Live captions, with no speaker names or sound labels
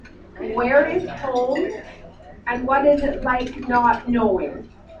where is home, and what is it like not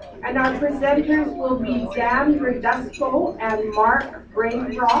knowing? And our presenters will be Dan Verdusco and Mark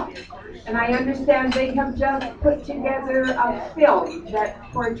Brainrock. And I understand they have just put together a film that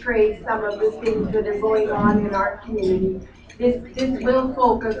portrays some of the things that are going on in our community. This will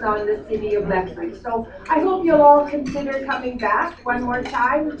focus on the city of Lethbridge. So I hope you'll all consider coming back one more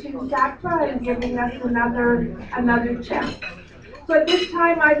time to SACPA and giving us another chance. So at this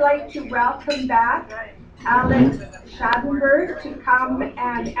time, I'd like to welcome back Alex Schadenberg to come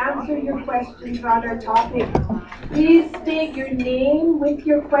and answer your questions on our topic. Please state your name with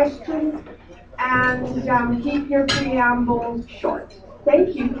your questions and keep your preamble short.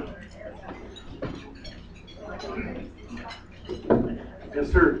 Thank you. Yes,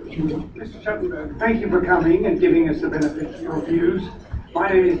 sir. Mr. Schadenberg, thank you for coming and giving us the benefit of your views. My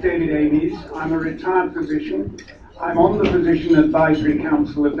name is David Amies. I'm a retired physician. I'm on the Physician Advisory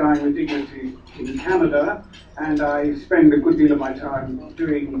Council of Dying with Dignity in Canada, and I spend a good deal of my time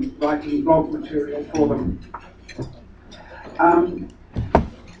writing blog material for them. I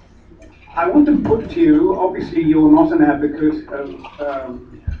want to put to you, obviously you're not an advocate of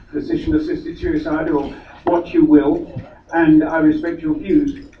physician-assisted suicide, or what you will, and I respect your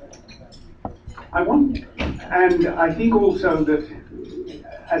views. And I think also that,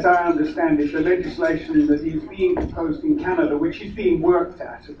 as I understand it, the legislation that is being proposed in Canada, which is being worked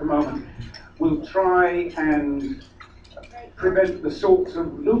at the moment, will try and prevent the sorts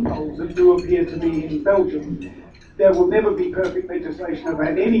of loopholes that do appear to be in Belgium. There will never be perfect legislation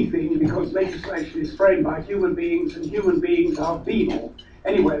about anything because legislation is framed by human beings and human beings are penal.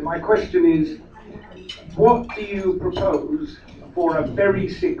 Anyway, my question is, what do you propose for a very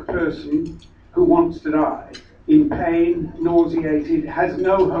sick person who wants to die, in pain, nauseated, has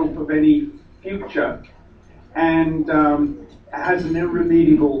no hope of any future, and has an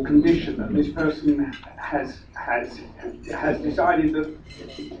irremediable condition, and this person has decided that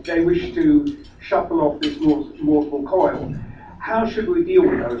they wish to shuffle off this mortal coil? How should we deal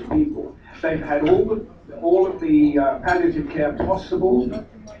with those people? They've had all of the palliative care possible, but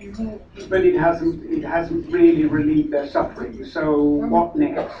it hasn't really relieved their suffering. So what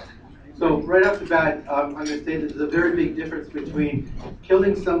next? So right off the bat, I'm going to say that there's a very big difference between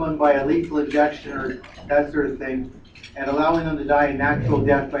killing someone by a lethal injection or that sort of thing, and allowing them to die a natural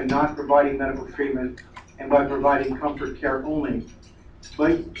death by not providing medical treatment and by providing comfort care only.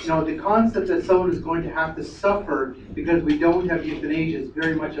 But the concept that someone is going to have to suffer because we don't have euthanasia is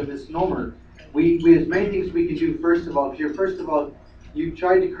very much a misnomer. We have many things we can do. First of all, you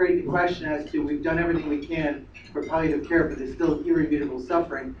tried to create the question as to we've done everything we can for palliative care, but there's still irremediable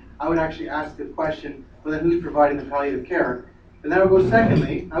suffering. I would actually ask the question, well, then who's providing the palliative care? And then I would go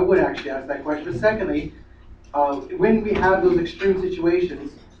secondly, I would actually ask that question, but secondly, when we have those extreme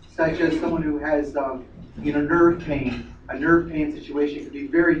situations, such as someone who has nerve pain, a nerve pain situation can be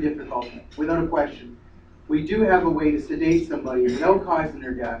very difficult, without a question. We do have a way to sedate somebody without causing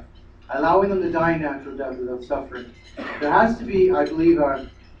their death, allowing them to die a natural death without suffering. There has to be, I believe, a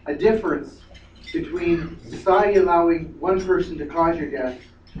difference between society allowing one person to cause your death.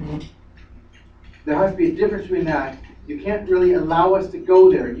 There has to be a difference between that. You can't really allow us to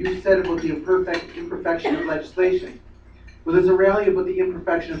go there. You said about the imperfection of legislation. Well, there's a reality about the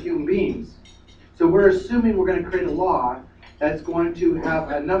imperfection of human beings. So we're assuming we're going to create a law that's going to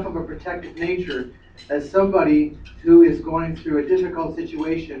have enough of a protective nature that somebody who is going through a difficult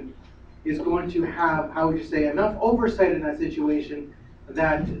situation is going to have, enough oversight in that situation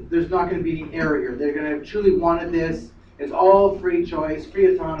that there's not going to be any error here. They're going to have truly wanted this. It's all free choice,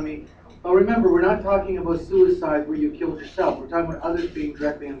 free autonomy. But remember, we're not talking about suicide where you killed yourself. We're talking about others being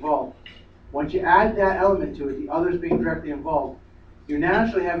directly involved. Once you add that element to it, the others being directly involved, you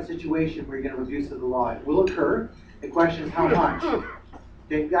naturally have a situation where you're going to have abuse of the law. It will occur. The question is how much.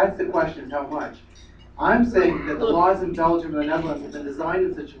 Okay, that's the question, is how much. I'm saying that the laws in Belgium and the Netherlands have been designed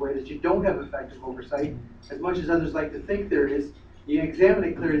in such a way that you don't have effective oversight. As much as others like to think there is, you examine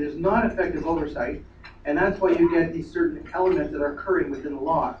it clearly, there's not effective oversight, and that's why you get these certain elements that are occurring within the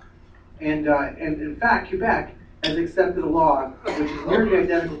law. And in fact, Quebec has accepted a law which is nearly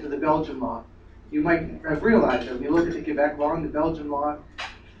identical to the Belgian law. You might have realized that when you look at the Quebec law and the Belgian law,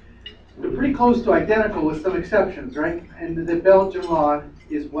 they're pretty close to identical with some exceptions, right? And the Belgian law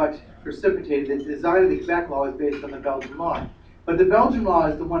is what precipitated the design of the Quebec law is based on the Belgian law. But the Belgian law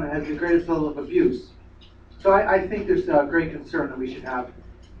is the one that has the greatest level of abuse. So I think there's a great concern that we should have.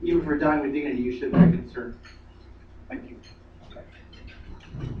 Even for dying with dignity, you should have a concern. Thank you.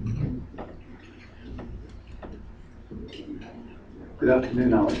 Good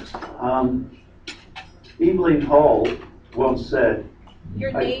afternoon, Alex. Evelyn Hall once said,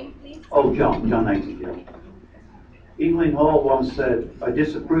 Your name, please? Oh, John Nightingale. Evelyn Hall once said, "I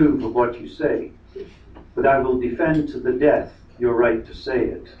disapprove of what you say, but I will defend to the death your right to say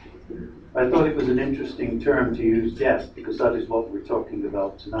it." I thought it was an interesting term to use, death, because that is what we're talking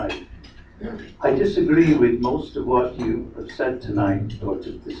about tonight. I disagree with most of what you have said tonight, or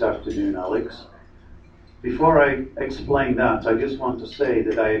this afternoon, Alex. Before I explain that, I just want to say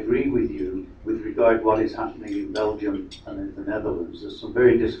that I agree with you with regard to what is happening in Belgium and in the Netherlands. There's some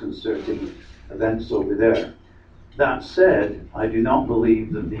very disconcerting events over there. That said, I do not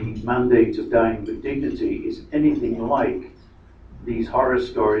believe that the mandate of dying with dignity is anything like these horror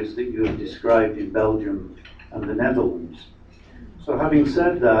stories that you have described in Belgium and the Netherlands. So having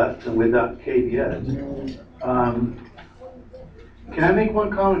said that, and with that caveat, Can I make one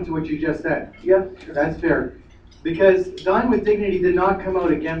comment to what you just said? yeah, That's fair. Because dying with dignity did not come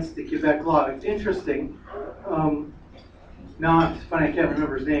out against the Quebec law. It's interesting. Now, it's funny, I can't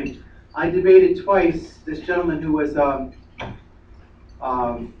remember his name. I debated twice this gentleman who was,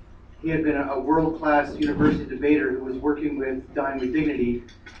 he had been a world-class university debater who was working with dying with dignity.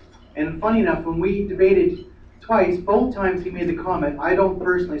 And funny enough, when we debated twice, both times he made the comment, "I don't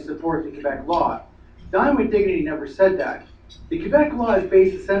personally support the Quebec law." Dying with dignity never said that. The Quebec law is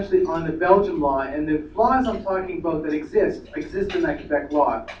based essentially on the Belgian law, and the flaws I'm talking about that exist in that Quebec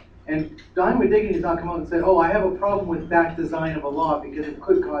law. And dying with dignity has not come out and said, "Oh, I have a problem with that design of a law because it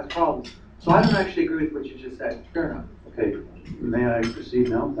could cause problems." So I don't actually agree with what you just said. Fair enough. okay. May I proceed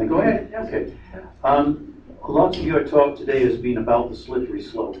now? Thank Go you. ahead, yes. Okay. Lots of your talk today has been about the slippery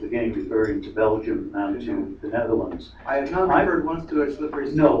slope, again referring to Belgium and to the Netherlands. I have not referred once to a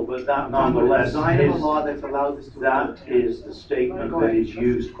slippery slope. No, but that nonetheless Design of a is, law that's allowed this to that is the statement that is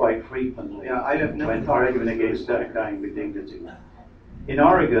used quite frequently Yeah, I have never when thought- arguing against dying with dignity. In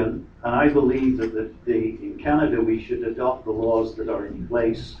Oregon, and I believe that in Canada we should adopt the laws that are in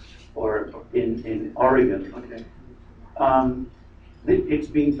place or in Oregon. Okay. It's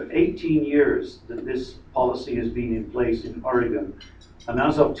been for 18 years that this policy has been in place in Oregon. And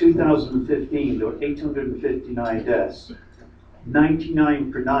as of 2015, there were 859 deaths.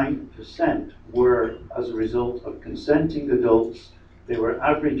 99% were as a result of consenting adults. They were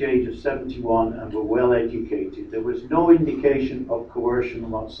average age of 71 and were well educated. There was no indication of coercion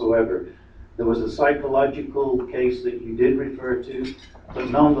whatsoever. There was a psychological case that you did refer to, but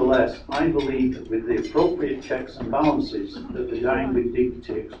nonetheless, I believe that with the appropriate checks and balances that the dying with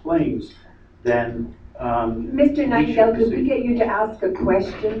dignity explains, then Mr. Nightingale, could we get you to ask a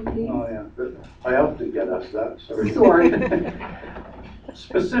question, please? Oh yeah, but I often get asked that, sorry. Sorry.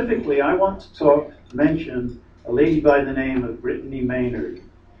 Specifically, I want to mention a lady by the name of Brittany Maynard.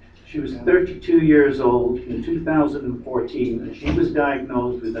 She was 32 years old in 2014, and she was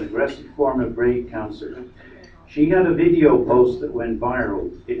diagnosed with an aggressive form of brain cancer. She had a video post that went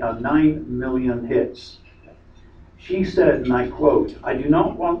viral. It had 9 million hits. She said, and I quote, "I do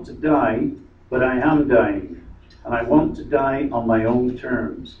not want to die, but I am dying, and I want to die on my own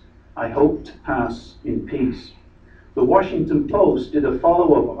terms. I hope to pass in peace." The Washington Post did a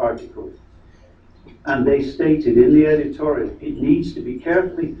follow-up article, and they stated in the editorial, "It needs to be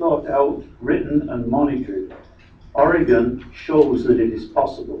carefully thought out, written and monitored. Oregon shows that it is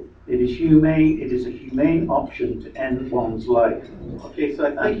possible. It is humane. It is a humane option to end one's life." Okay, so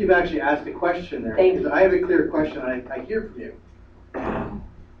I think you've actually asked a question there. Thank you. Because I have a clear question I hear from you.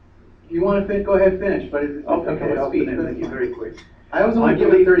 You want to go ahead and finish, but it's Okay, I'll finish. Thank you. Very quick. I was only I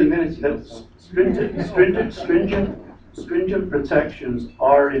given believe 30 minutes, you know. that So. stringent protections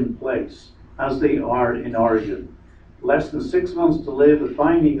are in place, as they are in Oregon. Less than 6 months to live, a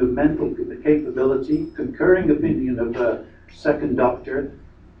finding of mental capability, concurring opinion of a second doctor,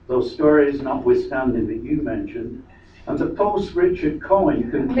 those stories notwithstanding that you mentioned, and the Post Richard Cohen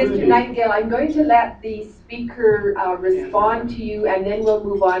Mr. concluded. Nightingale, I'm going to let the speaker respond to you, and then we'll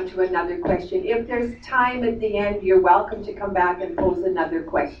move on to another question. If there's time at the end, you're welcome to come back and pose another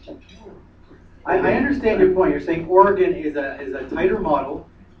question. I understand your point. You're saying Oregon is a tighter model.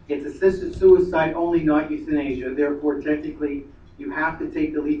 It's assisted suicide only, not euthanasia. Therefore, technically, you have to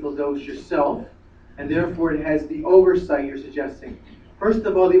take the lethal dose yourself, and therefore it has the oversight you're suggesting. First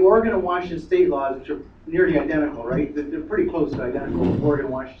of all, the Oregon and Washington state laws, which are nearly identical, right? They're pretty close to identical, Oregon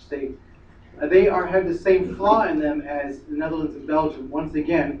and Washington state. They have the same flaw in them as the Netherlands and Belgium. Once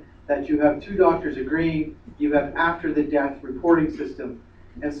again, that you have two doctors agreeing, you have after the death reporting system.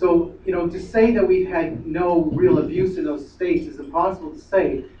 And so, to say that we've had no real abuse in those states is impossible to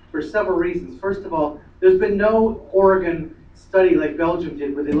say for several reasons. First of all, there's been no Oregon study like Belgium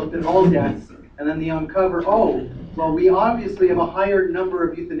did where they looked at all deaths and then they uncover, we obviously have a higher number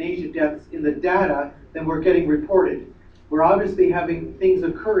of euthanasia deaths in the data than we're getting reported. we're obviously having things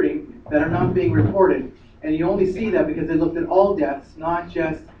occurring that are not being reported. And you only see that because they looked at all deaths, not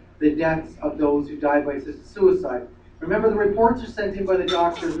just the deaths of those who died by assisted suicide. Remember, the reports are sent in by the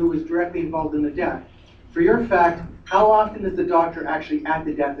doctor who was directly involved in the death. For your fact, how often is the doctor actually at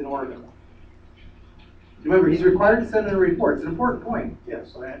the death in Oregon? Remember, he's required to send in a report. It's an important point.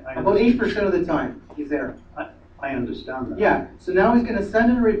 Yes, I About 8% of the time, he's there. I understand that. Yeah, so now he's going to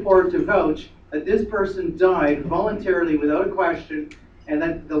send in a report to vouch that this person died voluntarily without a question and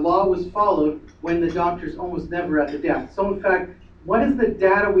that the law was followed when the doctor's almost never at the death. So in fact, what is the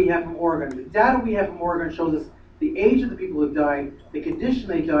data we have from Oregon? The data we have from Oregon shows us the age of the people who died, the condition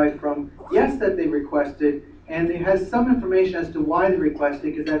they died from, yes, that they requested, and it has some information as to why they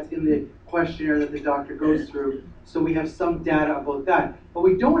requested, because that's in the questionnaire that the doctor goes through. So we have some data about that. But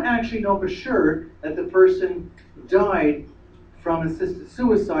we don't actually know for sure that the person died from assisted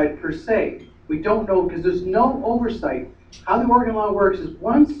suicide per se. We don't know because there's no oversight. How the Oregon law works is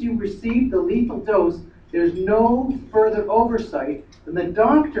once you receive the lethal dose, there's no further oversight. And the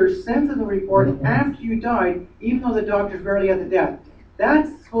doctor sends in the report after you died, even though the doctor's barely at the death.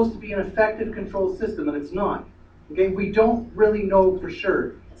 That's supposed to be an effective control system, and it's not. Okay, we don't really know for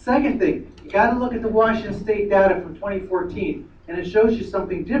sure. Second thing, you got to look at the Washington State data from 2014, and it shows you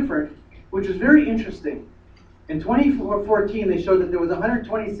something different, which is very interesting. In 2014, they showed that there was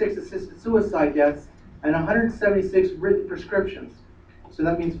 126 assisted suicide deaths and 176 written prescriptions. So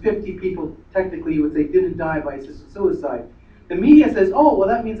that means 50 people, technically, you would say, didn't die by assisted suicide. The media says, oh, well,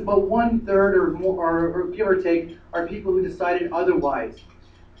 that means about 1/3 or more, or give or take, are people who decided otherwise.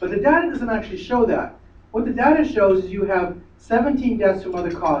 But the data doesn't actually show that. What the data shows is you have 17 deaths from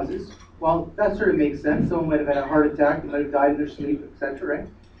other causes. Well, that sort of makes sense. Someone might have had a heart attack, they might have died in their sleep, etc. Right?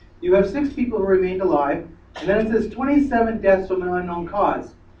 You have 6 people who remained alive, and then it says 27 deaths from an unknown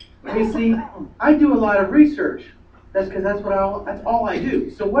cause. And you see, I do a lot of research. That's because that's all I do.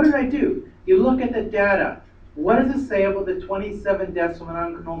 So what did I do? You look at the data. What does it say about the 27 deaths from an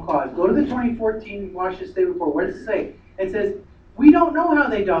unknown cause? Go to the 2014 Washington State report. What does it say? It says, we don't know how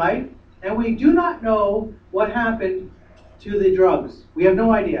they died, and we do not know what happened to the drugs. We have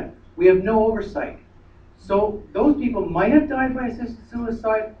no idea. We have no oversight. So those people might have died by assisted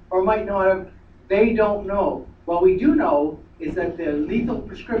suicide or might not have. They don't know. What we do know is that the lethal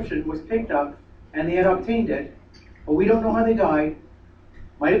prescription was picked up and they had obtained it, but we don't know how they died.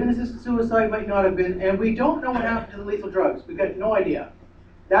 Might have been assisted suicide, might not have been, and we don't know what happened to the lethal drugs. We've got no idea.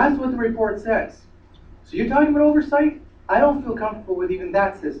 That's what the report says. So you're talking about oversight? I don't feel comfortable with even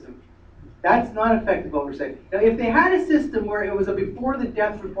that system. That's not effective oversight. Now, if they had a system where it was a before the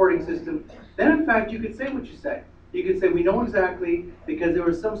death reporting system, then in fact you could say what you said. You could say we know exactly because there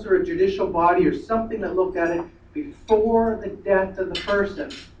was some sort of judicial body or something that looked at it before the death of the person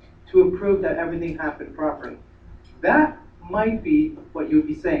to prove that everything happened properly. That might be what you would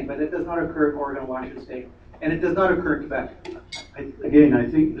be saying, but it does not occur in Oregon, Washington State, and it does not occur in Quebec. I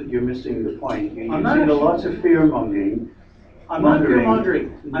think that you're missing the point. You're I'm not using a lot of fear-mongering. I'm not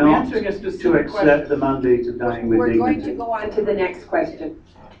fear-mongering. I'm answering a to specific accept question. the mandate of dying with We're dignity. going to go on to the next question.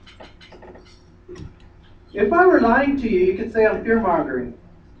 If I were lying to you, you could say I'm fear-mongering.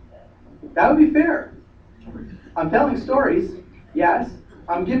 That would be fair. I'm telling stories, yes.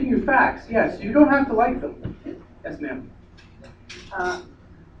 I'm giving you facts, yes. You don't have to like them. Yes, ma'am.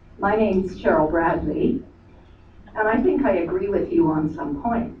 My name's Cheryl Bradley, and I think I agree with you on some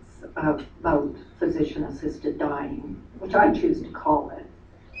points about physician-assisted dying, which I choose to call it.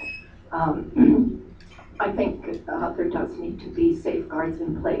 I think there does need to be safeguards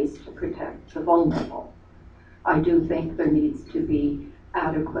in place to protect the vulnerable. I do think there needs to be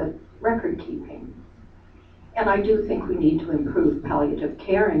adequate record keeping. And I do think we need to improve palliative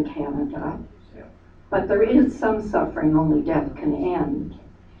care in Canada, but there is some suffering only death can end.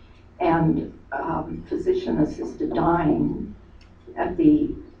 And physician-assisted dying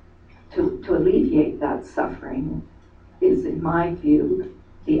to alleviate that suffering is, in my view,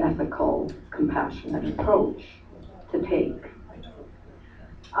 the ethical, compassionate approach to take.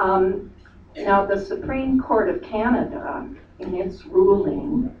 Now, the Supreme Court of Canada, in its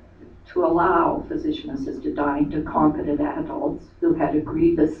ruling to allow physician-assisted dying to competent adults who had a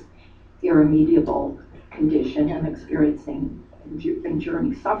grievous, irremediable condition and experiencing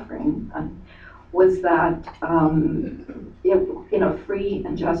enduring suffering, was that in a free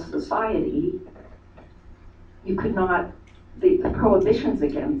and just society, you could not, the prohibitions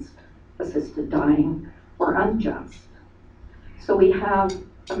against assisted dying were unjust. So we have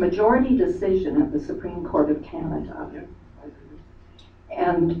a majority decision at the Supreme Court of Canada,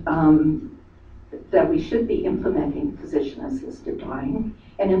 and that we should be implementing physician-assisted dying.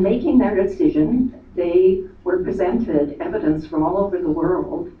 And in making their decision, they were presented evidence from all over the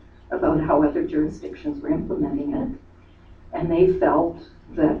world about how other jurisdictions were implementing it. And they felt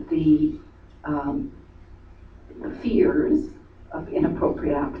that the fears of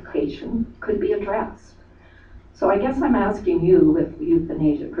inappropriate application could be addressed. So I guess I'm asking you, with the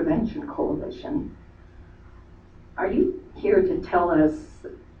Euthanasia Prevention Coalition, are you here to tell us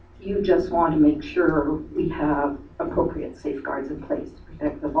you just want to make sure we have appropriate safeguards in place to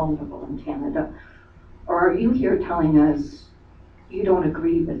protect the vulnerable in Canada? Or are you here telling us you don't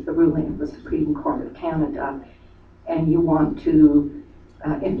agree with the ruling of the Supreme Court of Canada and you want to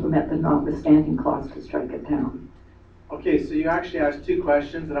implement the notwithstanding clause to strike it down? Okay, so you actually asked two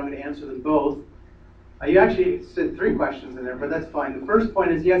questions, and I'm going to answer them both. You actually said three questions in there, but that's fine. The first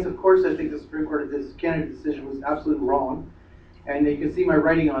point is, yes, of course, I think the Supreme Court of this Canada decision was absolutely wrong, and you can see my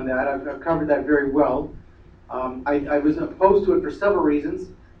writing on that. I've covered that very well. I was opposed to it for several reasons.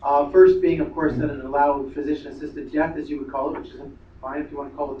 First being, of course, that it allowed physician-assisted death, as you would call it, which is fine if you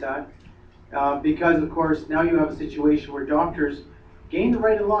want to call it that. Because, of course, now you have a situation where doctors gain the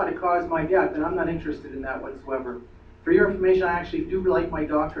right in law to cause my death, and I'm not interested in that whatsoever. For your information, I actually do like my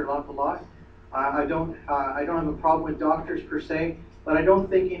doctor an awful lot. I don't have a problem with doctors per se, but I don't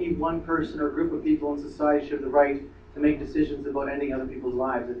think any one person or group of people in society should have the right to make decisions about ending other people's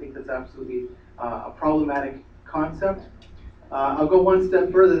lives. I think that's absolutely a problematic concept. I'll go one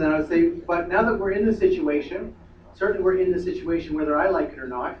step further than I would say, but now that we're in the situation, certainly we're in the situation whether I like it or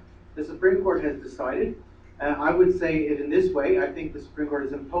not, the Supreme Court has decided. I would say it in this way. I think the Supreme Court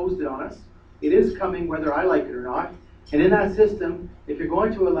has imposed it on us. It is coming whether I like it or not. And in that system, if you're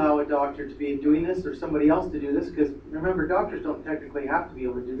going to allow a doctor to be doing this or somebody else to do this, because remember, doctors don't technically have to be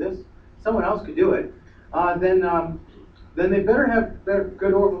able to do this, someone else could do it, then they better have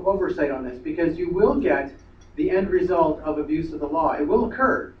good oversight on this, because you will get the end result of abuse of the law. It will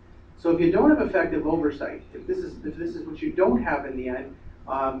occur. So if you don't have effective oversight, if this is what you don't have in the end,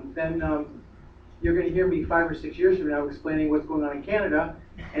 then you're going to hear me 5 or 6 years from now explaining what's going on in Canada,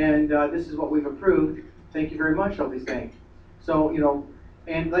 and this is what we've approved. Thank you very much, I'll be saying. So,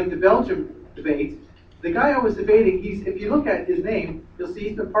 and like the Belgium debate, the guy I was debating, if you look at his name, you'll see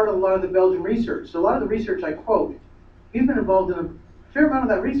he's been part of a lot of the Belgian research. So a lot of the research I quote, he's been involved in a fair amount of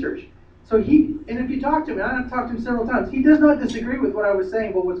that research. So and if you talk to him, and I've talked to him several times, he does not disagree with what I was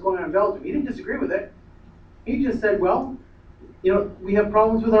saying about what's going on in Belgium. He didn't disagree with it. He just said, well, we have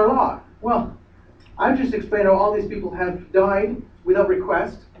problems with our law. Well, I've just explained how all these people have died without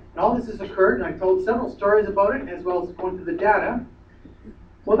request. And all this has occurred, and I told several stories about it, as well as going to the data.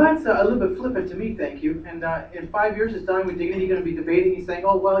 Well, that's a little bit flippant to me, thank you. And in 5 years' time, with Dignity going to be debating, he's saying,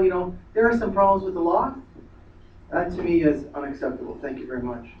 oh, well, there are some problems with the law. That, to me, is unacceptable. Thank you very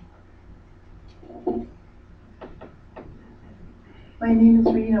much. My name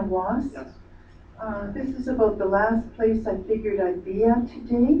is Rena Wass. Yes. This is about the last place I figured I'd be at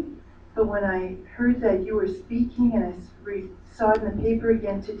today. But when I heard that you were speaking and I saw it in the paper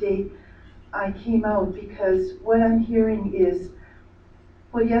again today, I came out, because what I'm hearing is,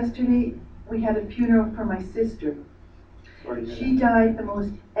 well, yesterday we had a funeral for my sister. She died the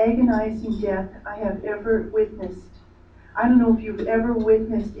most agonizing death I have ever witnessed. I don't know if you've ever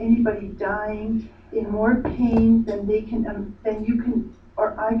witnessed anybody dying in more pain than you can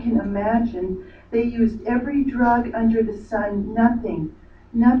or I can imagine. They used every drug under the sun.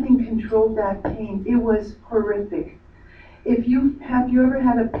 Nothing controlled that pain. It was horrific. Have you ever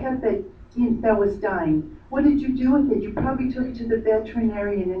had a pet that was dying? What did you do with it? You probably took it to the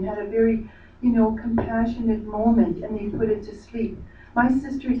veterinarian and had a very, compassionate moment, and they put it to sleep. My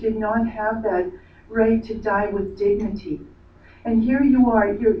sister did not have that right to die with dignity. And here you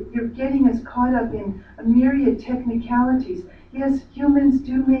are, you're getting us caught up in a myriad technicalities. Yes, humans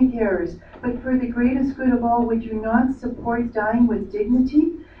do make errors, but for the greatest good of all, would you not support dying with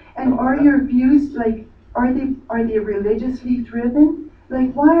dignity? And are your views, are they religiously driven?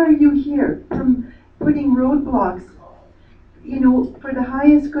 Why are you here? From putting roadblocks, for the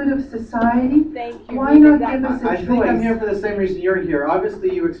highest good of society? Thank you. Why not give us a choice? I think I'm here for the same reason you're here.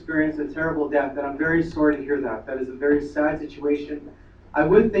 Obviously, you experienced a terrible death, and I'm very sorry to hear that. That is a very sad situation. I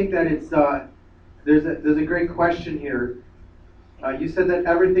would think that it's there's a great question here. You said that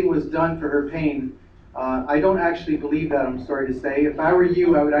everything was done for her pain. I don't actually believe that, I'm sorry to say. If I were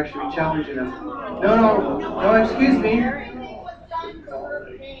you, I would actually be challenging them. No, excuse me. Everything was done for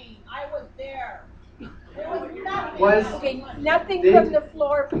her pain. I was there. There was nothing. Okay, nothing from the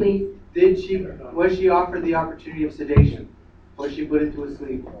floor, please. Was she offered the opportunity of sedation? Was she put into a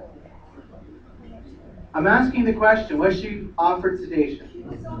sleep? I'm asking the question, was she offered sedation?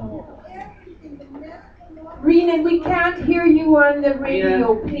 Rena, we can't hear you on the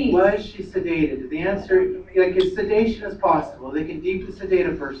radio, please. Was she sedated? The answer, like as sedation as possible. They can deeply sedate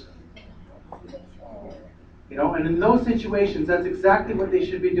a person. You know, and in those situations, that's exactly what they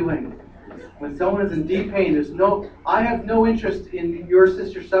should be doing. When someone is in deep pain, I have no interest in your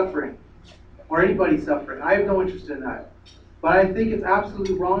sister suffering or anybody suffering. I have no interest in that. But I think it's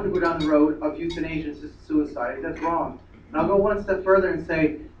absolutely wrong to go down the road of euthanasia and assisted suicide. That's wrong. And I'll go one step further and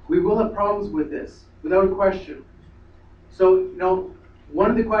say, we will have problems with this, without a question. So, you know,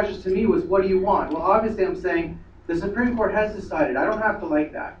 one of the questions to me was, what do you want? Well, obviously I'm saying, the Supreme Court has decided. I don't have to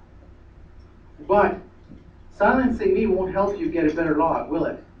like that. But silencing me won't help you get a better law, will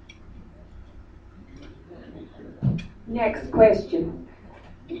it? Next question.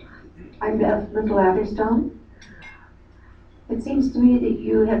 I'm Beth Little-Atherstone. It seems to me that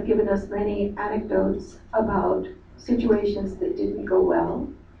you have given us many anecdotes about situations that didn't go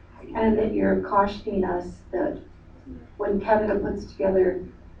well, and that you're cautioning us that when Canada puts together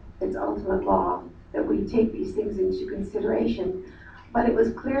its ultimate law, that we take these things into consideration. But it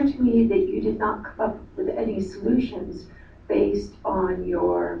was clear to me that you did not come up with any solutions based on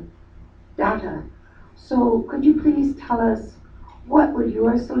your data. So could you please tell us what would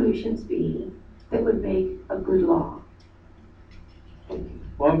your solutions be that would make a good law? Thank you.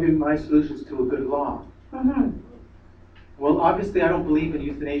 What would be my solutions to a good law? Mm-hmm. Well, obviously I don't believe in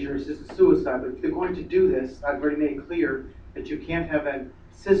euthanasia or assisted suicide, but if they're going to do this, I've already made it clear that you can't have a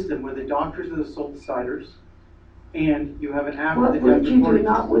system where the doctors are the sole deciders, and you have an after What the would death you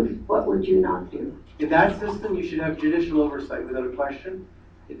report. do what would you not do? In that system, you should have judicial oversight without a question.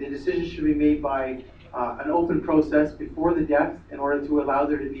 The decision should be made by an open process before the death in order to allow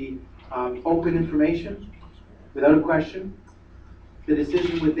there to be open information without a question. The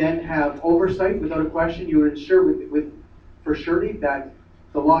decision would then have oversight without a question. You would ensure for surety that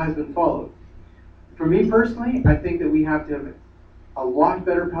the law has been followed. For me personally, I think that we have to have a lot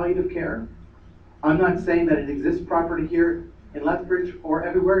better palliative care. I'm not saying that it exists properly here in Lethbridge or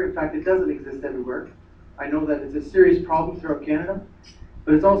everywhere. In fact, it doesn't exist everywhere. I know that it's a serious problem throughout Canada,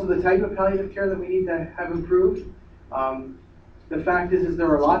 but it's also the type of palliative care that we need to have improved. The fact is there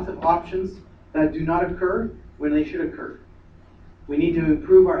are lots of options that do not occur when they should occur. We need to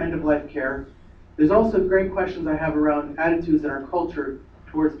improve our end-of-life care. There's also great questions I have around attitudes in our culture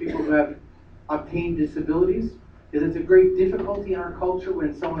towards people who have obtained disabilities. Because it's a great difficulty in our culture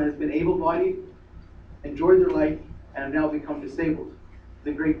when someone has been able-bodied, enjoyed their life, and have now become disabled. It's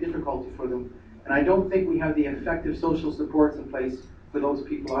a great difficulty for them. And I don't think we have the effective social supports in place for those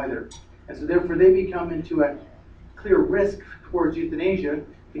people either. And so therefore they become into a clear risk towards euthanasia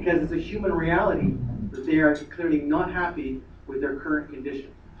because it's a human reality that they are clearly not happy with their current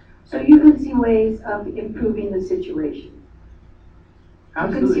condition. So you can see ways of improving the situation.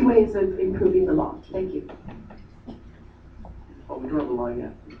 Absolutely. You can see ways of improving the law. Thank you. Oh, we don't have the line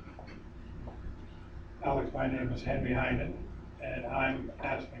yet. Alex, my name is Henry Heinen, and I'm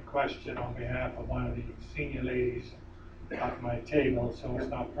asking a question on behalf of one of the senior ladies at my table, so it's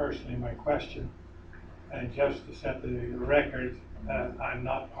not personally my question. And just to set the record, I'm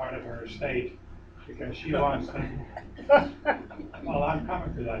not part of her estate because she wants to, well, I'm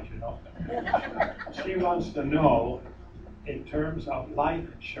coming to that, you know. She wants to know, in terms of life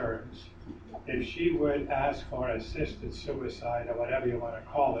insurance, if she would ask for assisted suicide or whatever you want to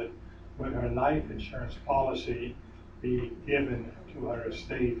call it, would her life insurance policy be given to her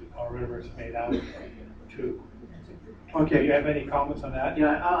estate or wherever it's made out to? Okay. Do you have any comments on that?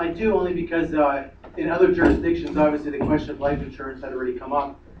 Yeah, I do, only because in other jurisdictions, obviously, the question of life insurance had already come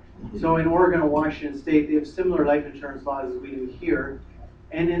up. So in Oregon or Washington State, they have similar life insurance laws as we do here.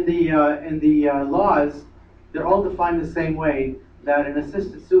 And in the laws, they're all defined the same way, that an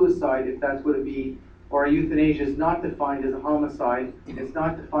assisted suicide, if that's what it be, or a euthanasia is not defined as a homicide, it's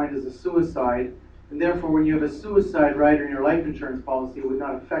not defined as a suicide, and therefore when you have a suicide rider in your life insurance policy, it would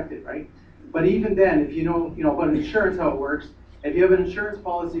not affect it, right? But even then, if you know about insurance, how it works, if you have an insurance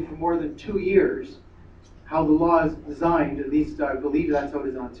policy for more than 2 years, how the law is designed, at least I believe that's how it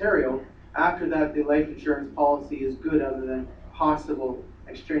is in Ontario, after that the life insurance policy is good other than possible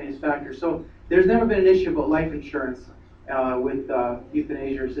extraneous factors. So there's never been an issue about life insurance with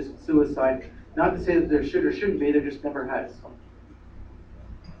euthanasia or assisted suicide. Not to say that there should or shouldn't be, there just never has.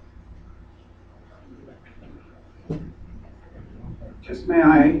 Just may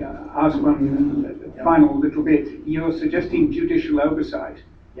I ask one final little bit? You're suggesting judicial oversight.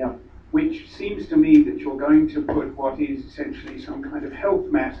 Yeah. Which seems to me that you're going to put what is essentially some kind of health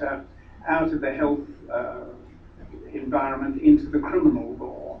matter out of the health environment into the criminal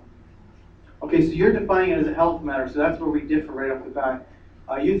law. Okay, so you're defining it as a health matter, so that's where we differ right off the bat.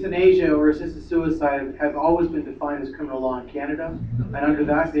 Euthanasia or assisted suicide have always been defined as criminal law in Canada, and under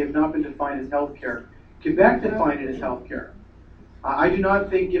that they have not been defined as healthcare. Quebec defined it as healthcare. I do not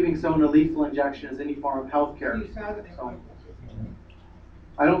think giving someone a lethal injection is any form of healthcare. So,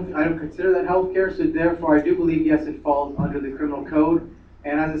 I don't consider that healthcare, so therefore I do believe, yes, it falls under the criminal code.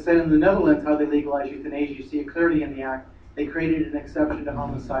 And as I said, in the Netherlands, how they legalize euthanasia, you see it clearly in the Act. They created an exception to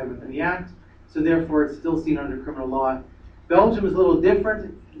homicide within the Act, so therefore it's still seen under criminal law. Belgium is a little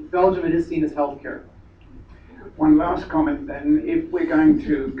different. Belgium, it is seen as healthcare. One last comment then. If we're going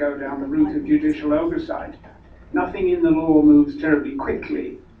to go down the route of judicial oversight, nothing in the law moves terribly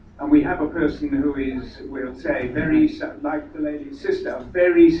quickly. And we have a person who is, we'll say, very, like the lady's sister,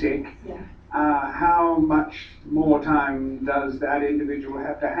 very sick. Yeah. How much more time does that individual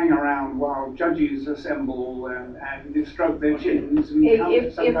have to hang around while judges assemble and stroke their chins? And come to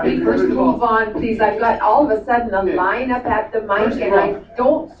If some we kind of could result? move on, please. I've got all of a sudden a lineup at the mic, and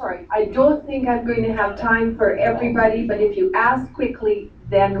I don't think I'm going to have time for everybody, but if you ask quickly,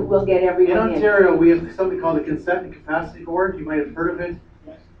 then we'll get In everyone in. Ontario, we have something called the Consent and Capacity Board. You might have heard of it.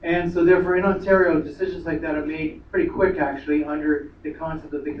 And so therefore in Ontario, decisions like that are made pretty quick actually under the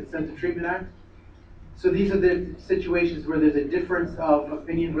concept of the Consent to Treatment Act. So these are the situations where there's a difference of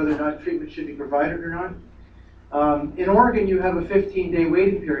opinion whether or not treatment should be provided or not. In Oregon, you have a 15-day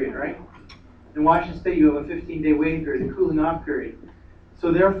waiting period, right? In Washington State, you have a 15-day waiting period, a cooling off period.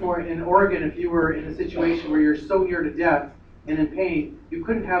 So therefore, in Oregon, if you were in a situation where you're so near to death and in pain, you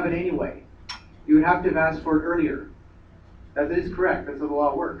couldn't have it anyway. You would have to have asked for it earlier. That is correct. That's how the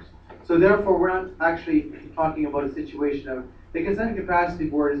law works. So therefore, we're not actually talking about a situation of the Consent and Capacity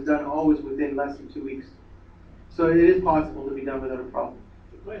Board is done always within less than 2 weeks. So it is possible to be done without a problem.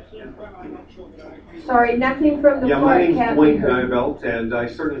 Sorry, nothing from the Yeah, floor. my name's Can't Blaine be heard. Knivelt, and I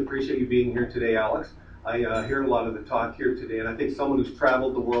certainly appreciate you being here today, Alex. I hear a lot of the talk here today, and I think someone who's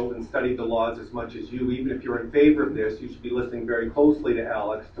traveled the world and studied the laws as much as you, even if you're in favor of this, you should be listening very closely to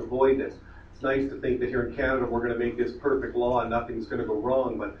Alex to avoid this. It's nice to think that here in Canada we're going to make this perfect law and nothing's going to go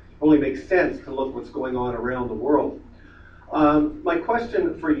wrong, but it only makes sense to look what's going on around the world. My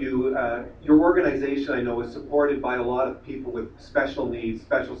question for you, your organization I know is supported by a lot of people with special needs,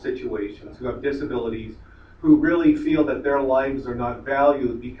 special situations, who have disabilities, who really feel that their lives are not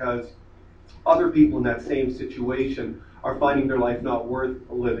valued because other people in that same situation are finding their life not worth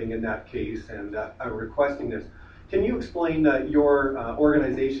living in that case and are requesting this. Can you explain your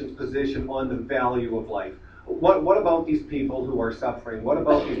organization's position on the value of life? What about these people who are suffering? What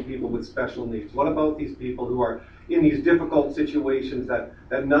about these people with special needs? What about these people who are in these difficult situations that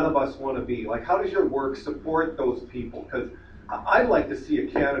none of us want to be? Like, how does your work support those people? Because I'd like to see a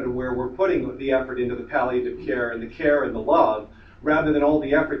Canada where we're putting the effort into the palliative care and the love, rather than all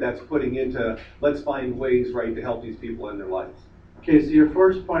the effort that's putting into let's find ways, right, to help these people in their lives. Okay, so your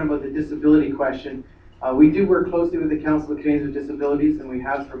first point about the disability question, we do work closely with the Council of Canadians with Disabilities, and we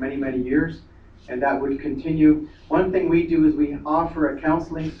have for many, many years, and that would continue. One thing we do is we offer a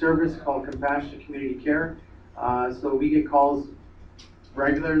counseling service called Compassionate Community Care. So we get calls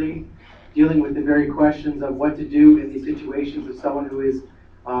regularly dealing with the very questions of what to do in these situations with someone who is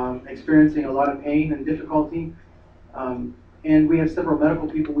experiencing a lot of pain and difficulty. And we have several medical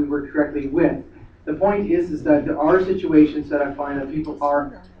people we work directly with. The point is that there are situations that I find that people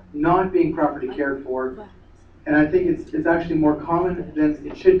are not being properly cared for, and I think it's actually more common than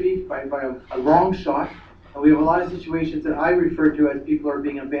it should be by a long shot. And we have a lot of situations that I refer to as people are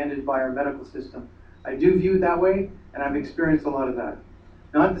being abandoned by our medical system. I do view it that way, and I've experienced a lot of that.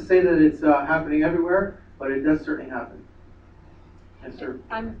 Not to say that it's happening everywhere, but it does certainly happen. Yes, sir.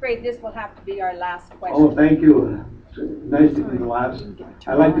 I'm afraid this will have to be our last question. Oh, thank you. Nice to be the last.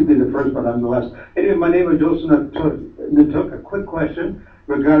 I like to be the first, but I'm the last. Anyway, my name is Joseph Natuk. A quick question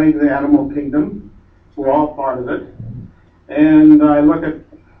regarding the animal kingdom. We're all part of it. And I look at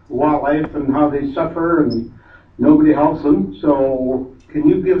wildlife and how they suffer and nobody helps them. So can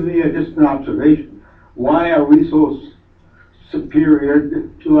you give me just an observation? Why are we so superior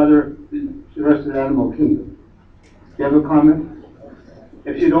to the rest of the animal kingdom? Do you have a comment?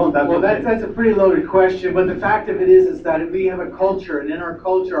 If you don't, that's well, okay. that's a pretty loaded question, but the fact of it is that we have a culture, and in our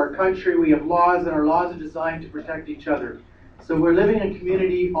culture, our country, we have laws, and our laws are designed to protect each other. So we're living in a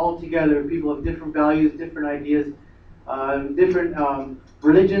community all together, people of different values, different ideas, different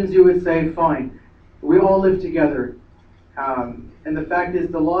religions, you would say, fine. We all live together. And the fact is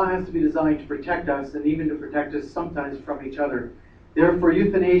the law has to be designed to protect us, and even to protect us sometimes from each other. Therefore,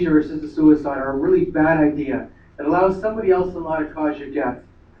 euthanasia or assisted suicide are a really bad idea. It allows somebody else in law to cause your death.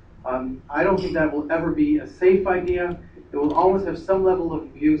 I don't think that will ever be a safe idea. It will always have some level of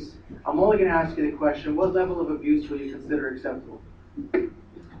abuse. I'm only going to ask you the question, what level of abuse will you consider acceptable?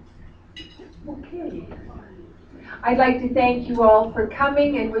 Okay. I'd like to thank you all for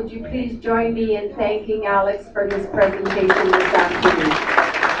coming, and would you please join me in thanking Alex for this presentation this afternoon.